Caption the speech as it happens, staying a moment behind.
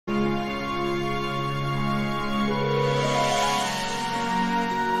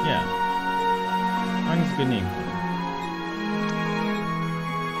good name for them.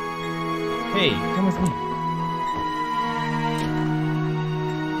 Hey, come with me.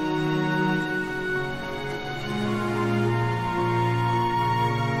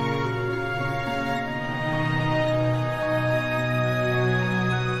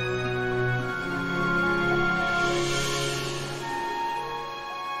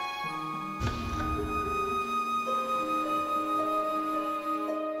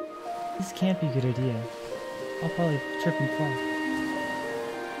 This can't be a good idea. I'll probably trip and fall.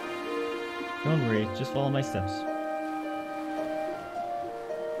 Don't worry, just follow my steps.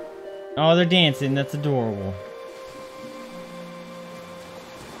 Oh, they're dancing. That's adorable.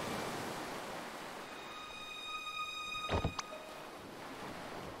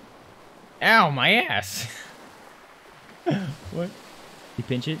 Ow, my ass! What? You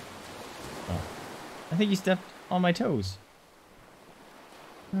pinch it? Oh. I think you stepped on my toes.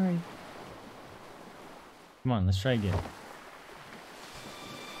 Alright. Come on, let's try again.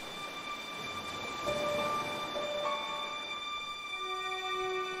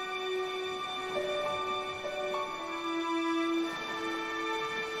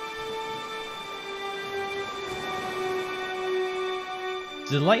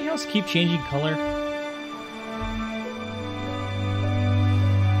 Does the lighthouse keep changing color?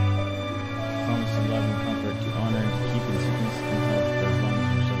 Promise to love and comfort, to honor and to keep in sickness and health for as long as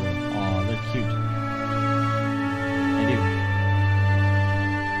you shall live. Aw, they're cute. I do.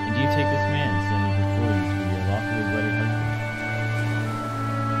 And do you take this man standing before you to be your lawfully wedded husband?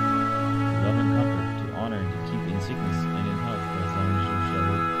 To love and comfort, to honor and to keep in sickness and in health for as long as you shall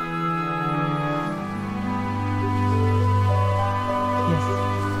live. Yes.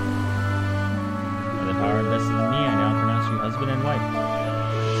 By the power invested in me, I now pronounce you husband and wife.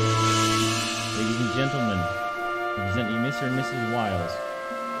 Ladies and gentlemen, I present you Mr. and Mrs. Wiles.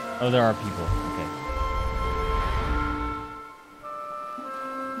 Oh, there are people. Okay.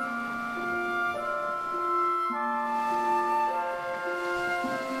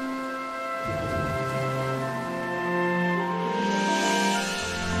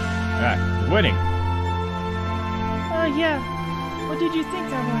 Alright, wedding. Yeah. What did you think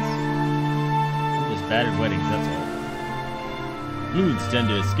that was? Just battered weddings, that's all. Fluids tend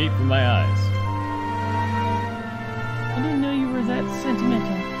to escape from my eyes. I didn't know you were that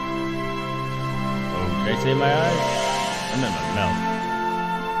sentimental. Oh, did I say my eyes? I meant my mouth.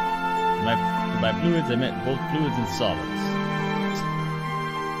 By fluids, I meant both fluids and solids.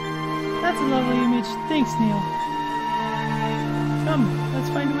 That's a lovely image. Thanks, Neil. Come, let's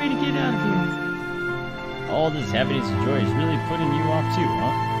find a way to get out of here. All this happiness and joy is really putting you off too,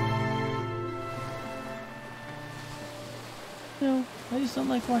 huh? No, I just don't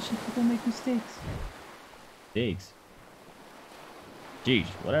like watching people make mistakes. Mistakes? Geez,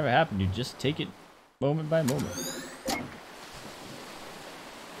 whatever happened, you just take it moment by moment.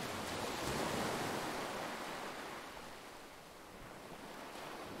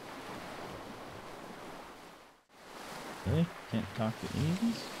 Really? Can't talk to any of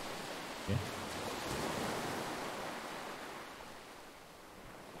these? Okay.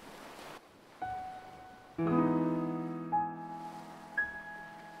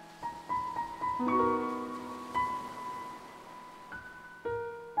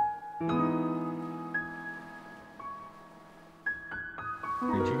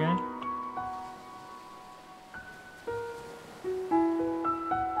 Preacher guy?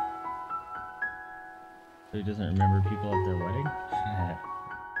 So he doesn't remember people at their wedding?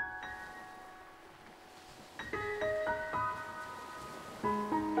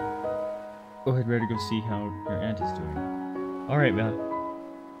 Oh, I'd rather go see how your aunt is doing. Alright, man.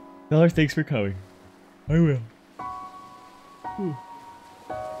 Miller, thanks for coming. I will.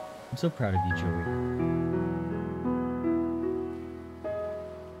 I'm so proud of you, Joey.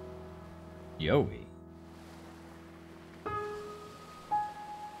 Joey?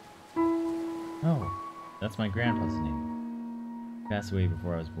 Oh, that's my grandpa's name. He passed away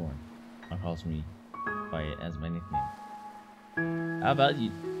before I was born. My calls me by it as my nickname. How about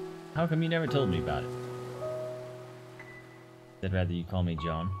you? How come you never told me about it? I'd rather you call me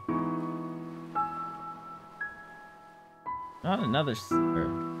John. Not another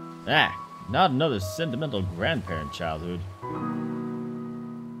sentimental grandparent childhood.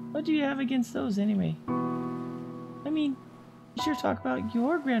 What do you have against those anyway? I mean, you sure talk about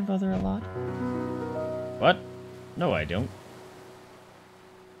your grandfather a lot. What? No, I don't.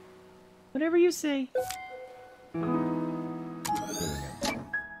 Whatever you say.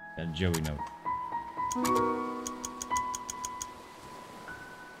 A Joey note.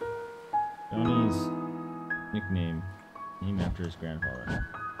 Tony's nickname, named after his grandfather.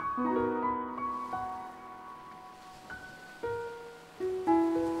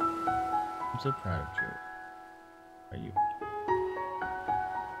 so proud of Joe. Are you?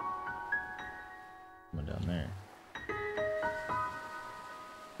 Someone down there.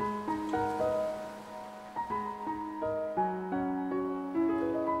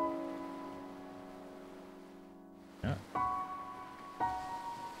 Yeah.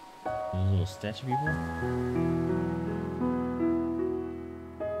 Those little statue people.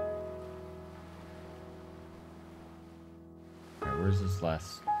 Alright, where's this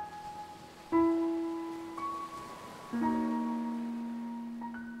last?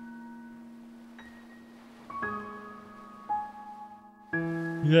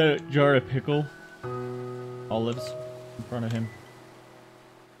 Is that a jar of pickle olives in front of him?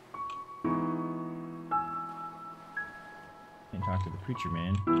 Can't talk to the preacher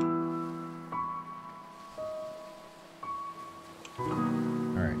man.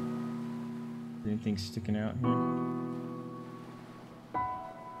 Alright. Anything sticking out here?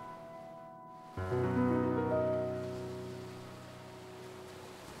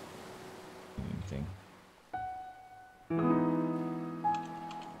 Anything.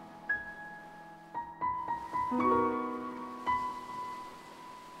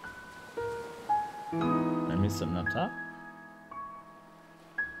 Did I miss something up top?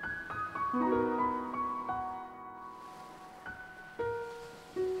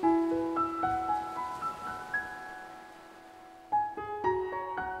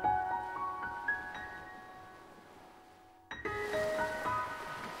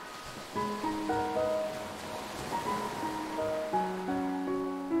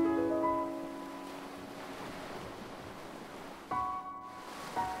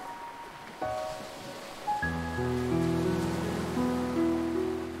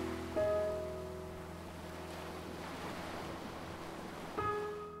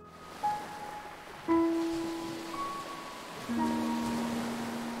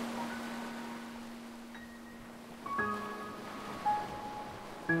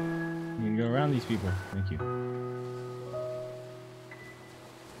 You can go around these people. Thank you.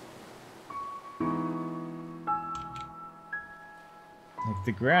 Like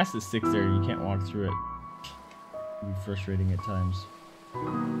the grass that sticks there, you can't walk through it. It can be frustrating at times.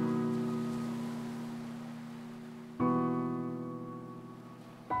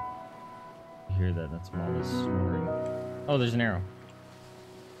 You hear that? That's Mama's snoring. Oh, there's an arrow.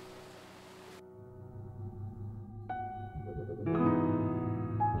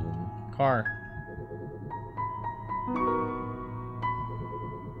 Car.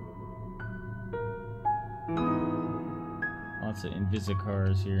 Lots of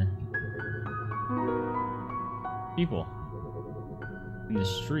Invisicars here. People in the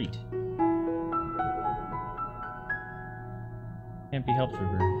street. Can't be helped,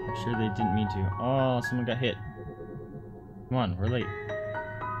 River. I'm sure they didn't mean to. Oh, someone got hit. Come on, we're late.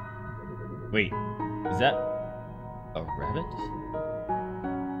 Wait, is that a rabbit?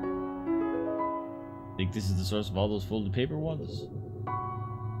 Think this is the source of all those folded paper ones?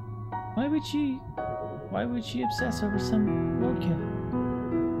 Why would she obsess over some roadkill?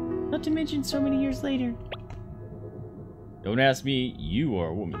 Not to mention so many years later. Don't ask me, you are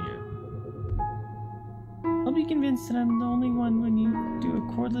a woman here. I'll be convinced that I'm the only one when you do a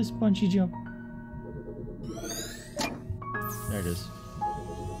cordless bungee jump. There it is.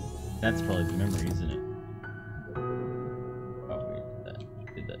 That's probably the memory, isn't it? Oh, wait,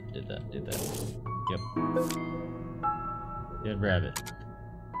 did that. Yep. Dead rabbit.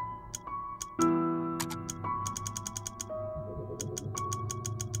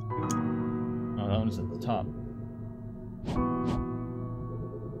 Oh, that one's at the top.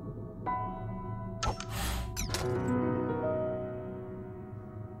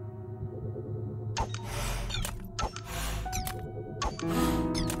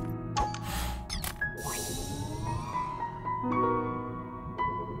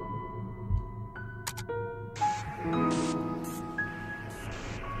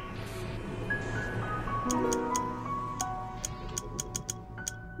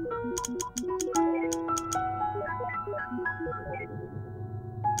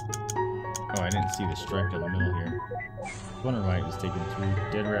 Oh, I didn't see the stripe in the middle here. I was wondering why it was taken through.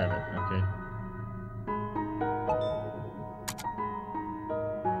 Dead rabbit, okay.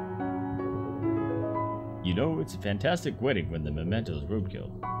 You know, it's a fantastic wedding when the memento's roadkill.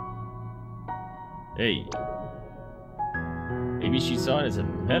 Hey. Maybe she saw it as a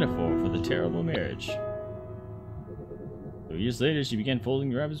metaphor for the terrible marriage. So years later, she began folding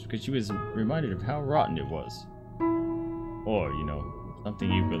the rabbits because she was reminded of how rotten it was. Or, you know,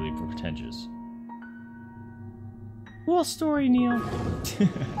 something equally pretentious. Cool story, Neil.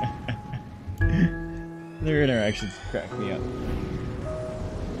 Their interactions crack me up.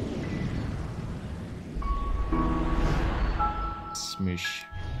 Smish.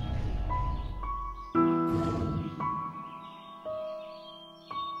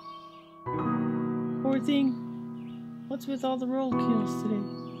 Poor thing. What's with all the roll kills today?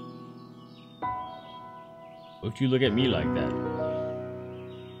 Don't you look at me like that.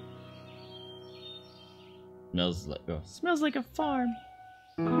 Smells like Smells like a farm.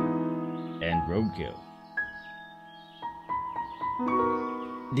 and roadkill.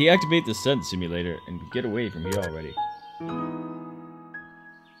 Deactivate the scent simulator and get away from here already.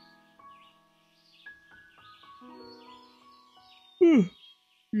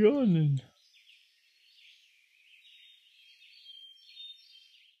 Yawning.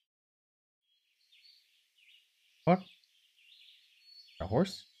 What? A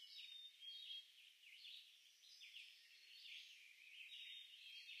horse?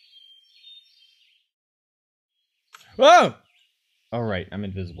 Whoa! Alright, I'm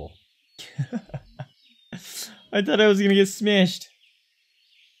invisible. I thought I was gonna get smashed.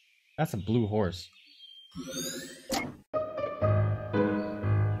 That's a blue horse.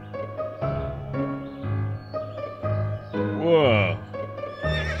 Whoa.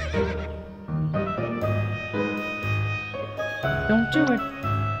 Don't do it.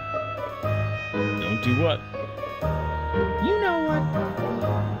 Don't do what? You know what?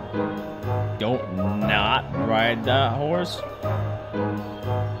 Don't not ride that horse.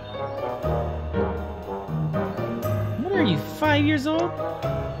 What are you, 5 years old?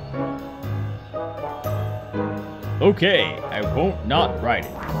 Okay, I won't not ride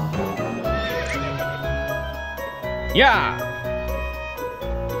it. Yeah!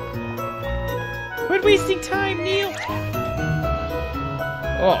 Quit wasting time, Neil.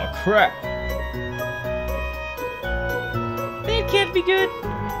 Oh crap! That can't be good.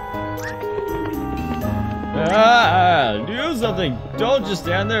 Ah! Do something! Don't just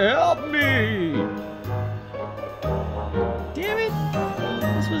stand there. Help me! Damn it.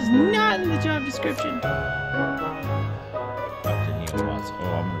 This was not in the job description. Dr. Neil Watts. Oh,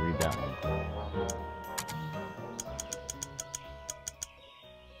 I'm gonna read that one.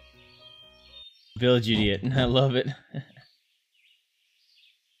 Village idiot. I love it.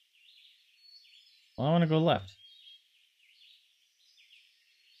 Well, I want to go left.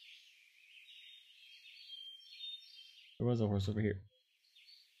 There was a horse over here.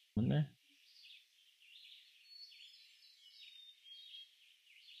 Wasn't there?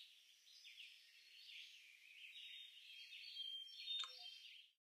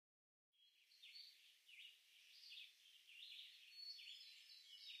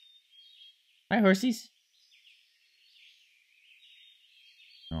 Hi, horsies.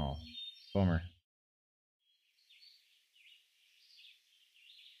 Oh, bummer.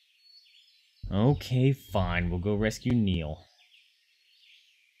 Okay, fine. We'll go rescue Neil.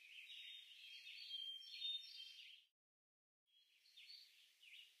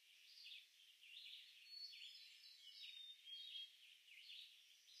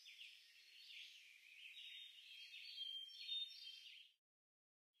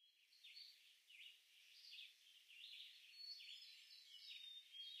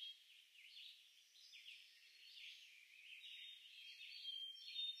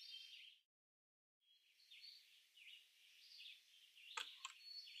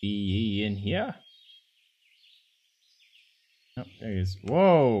 Be in here. Oh, there he is.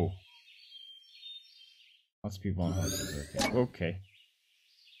 Whoa! Lots of people on horses. Okay. Okay.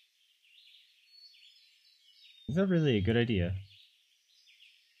 Is that really a good idea?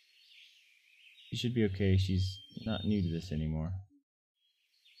 She should be okay. She's not new to this anymore.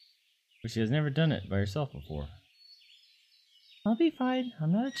 But she has never done it by herself before. I'll be fine.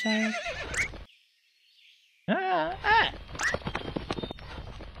 I'm not a child. Ah! Ah!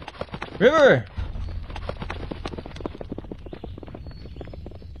 River!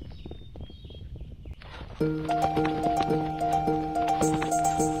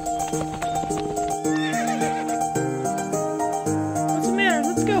 What's the matter?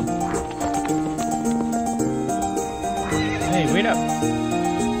 Let's go. Hey, wait up!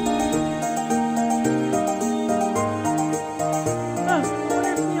 Huh, I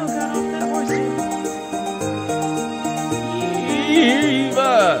wonder if Neil got off that horse yet.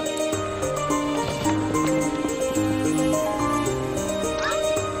 Eva!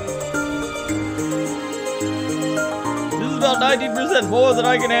 This is about 19% more than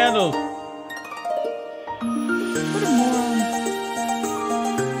I can handle. What a moron.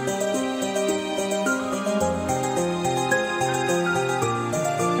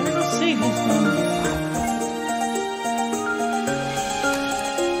 Gotta go save his family.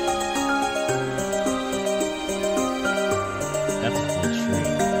 That's a cool tree.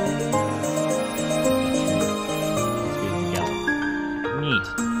 Let's get the gallop.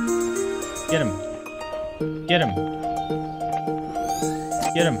 Get him. Get him.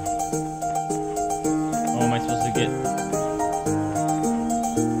 Get him. Oh, am I supposed to get... I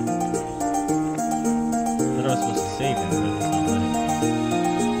thought I was supposed to save him, but it's not letting me.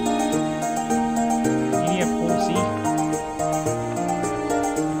 You need a pussy?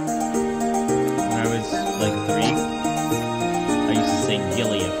 When I was like 3, I used to say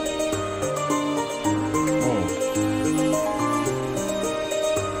Gilead. Oh.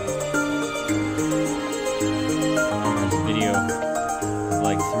 There's a video of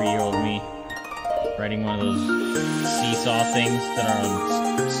like 3-year-old me riding one of those seesaw things that are on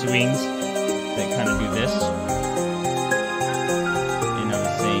swings that kind of do this. And I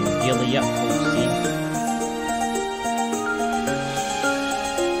was saying, Gilly up, pussy.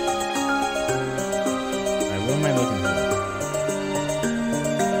 Alright, what am I looking for?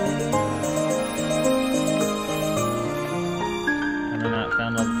 Have I not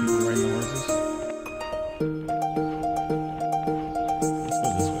found all the people riding the horses? Let's go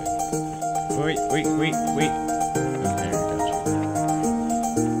this way. Wait. Okay, I got you.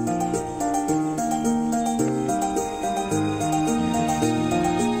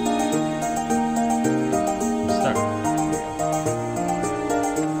 I'm stuck.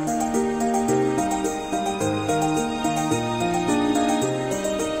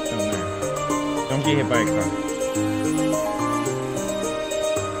 Down there. Don't get hit by a car.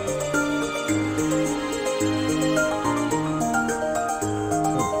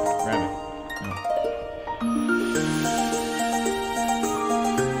 Oh, rabbit. No.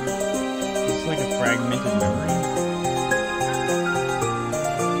 It's like a fragmented memory.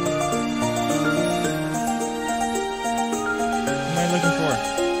 What am I looking for?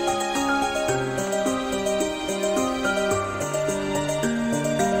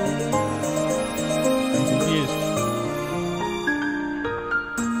 I'm confused.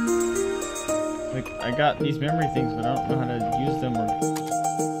 Like, I got these memory things, but I don't know how to use them or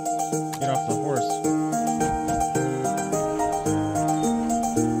get off the horse.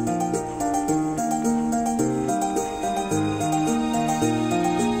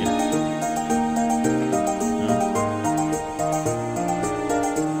 Get it. No?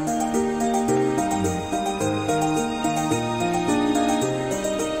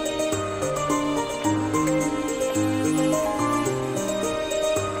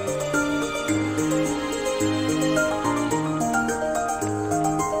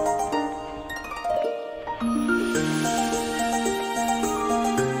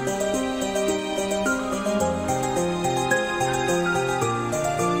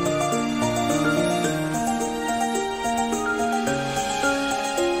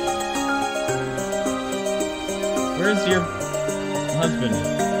 Where's your husband?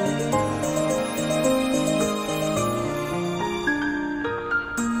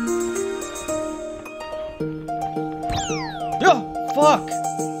 Oh, fuck!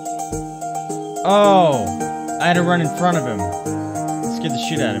 Oh, I had to run in front of him. It scared the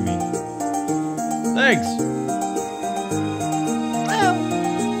shit out of me. Thanks!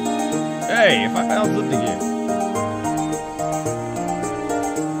 Hey, if I found something here.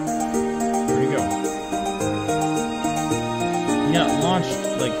 Where'd he go? He got launched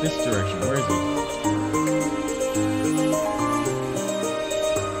like this direction. Where is he?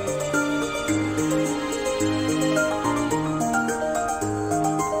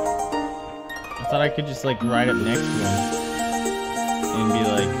 I thought I could just like ride up next to him and be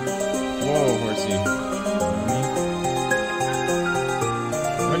like, whoa, horsey. You know what I mean?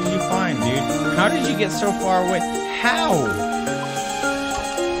 What did you find, dude? How did you get so far away? How?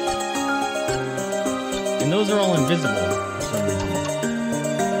 And those are all invisible for some reason.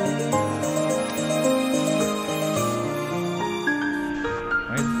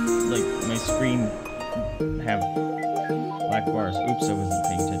 Why does, like, my screen have black bars? Oops, I wasn't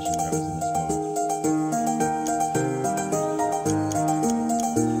paying attention when I was in this